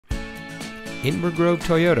Inver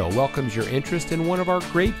Toyota welcomes your interest in one of our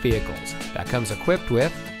great vehicles that comes equipped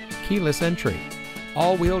with keyless entry,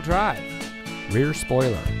 all-wheel drive, rear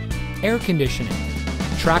spoiler, air conditioning,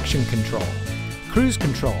 traction control, cruise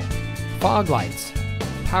control, fog lights,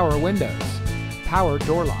 power windows, power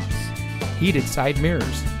door locks, heated side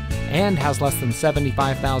mirrors, and has less than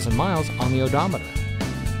 75,000 miles on the odometer.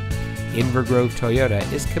 Inver Toyota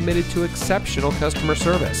is committed to exceptional customer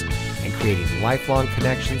service and creating lifelong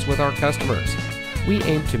connections with our customers. We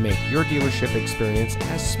aim to make your dealership experience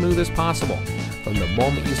as smooth as possible, from the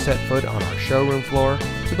moment you set foot on our showroom floor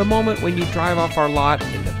to the moment when you drive off our lot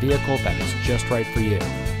in the vehicle that is just right for you.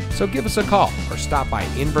 So give us a call or stop by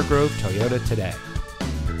Inver Toyota today.